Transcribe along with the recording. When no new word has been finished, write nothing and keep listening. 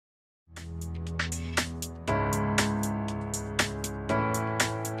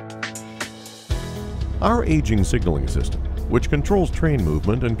Our aging signaling system, which controls train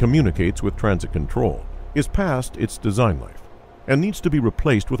movement and communicates with transit control, is past its design life and needs to be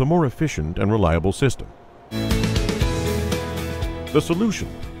replaced with a more efficient and reliable system. The solution: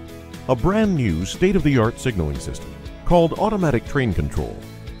 a brand new state-of-the-art signaling system called Automatic Train Control,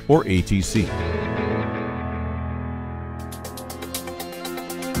 or ATC.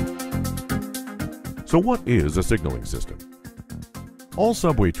 So what is a signaling system? All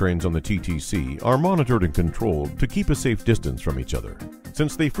subway trains on the TTC are monitored and controlled to keep a safe distance from each other,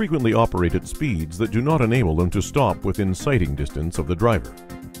 since they frequently operate at speeds that do not enable them to stop within sighting distance of the driver.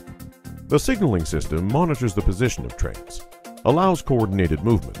 The signaling system monitors the position of trains, allows coordinated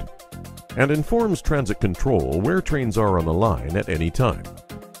movement, and informs transit control where trains are on the line at any time.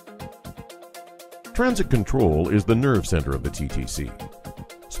 Transit control is the nerve center of the TTC.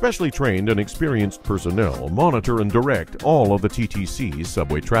 Specially trained and experienced personnel monitor and direct all of the TTC's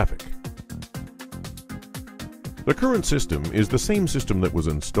subway traffic. The current system is the same system that was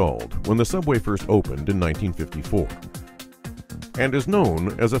installed when the subway first opened in 1954 and is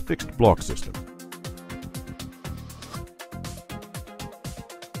known as a fixed block system.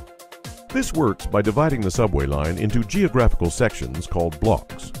 This works by dividing the subway line into geographical sections called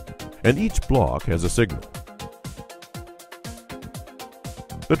blocks, and each block has a signal.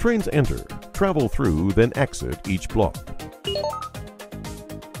 The trains enter, travel through, then exit each block.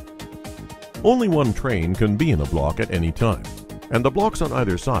 Only one train can be in a block at any time, and the blocks on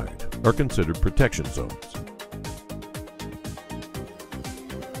either side are considered protection zones.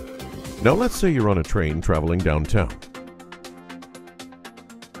 Now let's say you're on a train traveling downtown.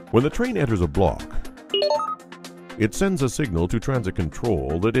 When the train enters a block, it sends a signal to transit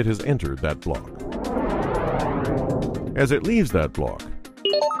control that it has entered that block. As it leaves that block,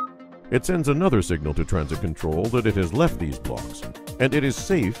 it sends another signal to transit control that it has left these blocks and it is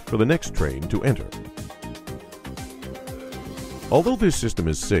safe for the next train to enter. Although this system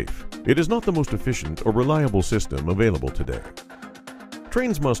is safe, it is not the most efficient or reliable system available today.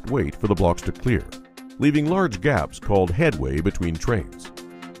 Trains must wait for the blocks to clear, leaving large gaps called headway between trains.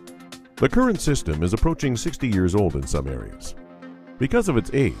 The current system is approaching 60 years old in some areas. Because of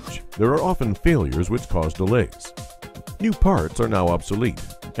its age, there are often failures which cause delays. New parts are now obsolete,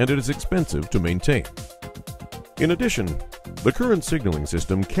 and it is expensive to maintain. In addition, the current signaling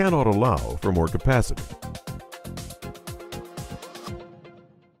system cannot allow for more capacity.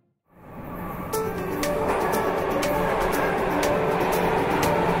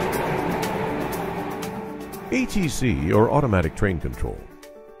 ATC, or Automatic Train Control,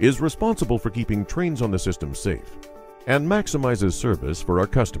 is responsible for keeping trains on the system safe and maximizes service for our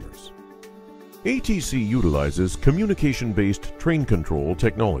customers. ATC utilizes communication-based train control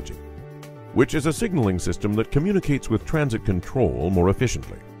technology, which is a signaling system that communicates with transit control more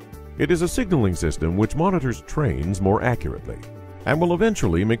efficiently. It is a signaling system which monitors trains more accurately and will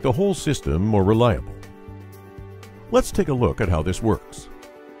eventually make the whole system more reliable. Let's take a look at how this works.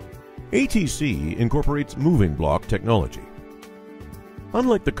 ATC incorporates moving block technology.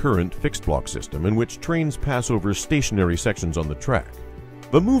 Unlike the current fixed block system in which trains pass over stationary sections on the track,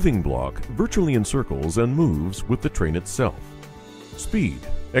 the moving block virtually encircles and moves with the train itself. Speed,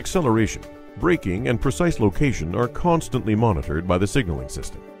 acceleration, braking, and precise location are constantly monitored by the signaling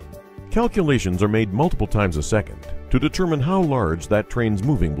system. Calculations are made multiple times a second to determine how large that train's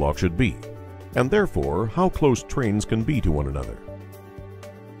moving block should be, and therefore how close trains can be to one another.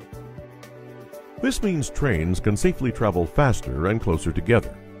 This means trains can safely travel faster and closer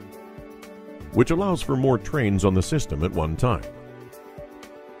together, which allows for more trains on the system at one time.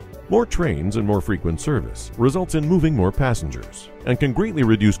 More trains and more frequent service results in moving more passengers and can greatly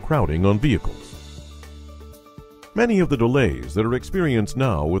reduce crowding on vehicles. Many of the delays that are experienced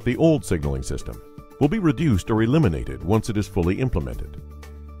now with the old signaling system will be reduced or eliminated once it is fully implemented.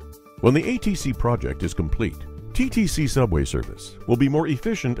 When the ATC project is complete, TTC subway service will be more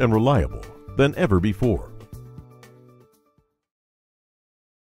efficient and reliable than ever before.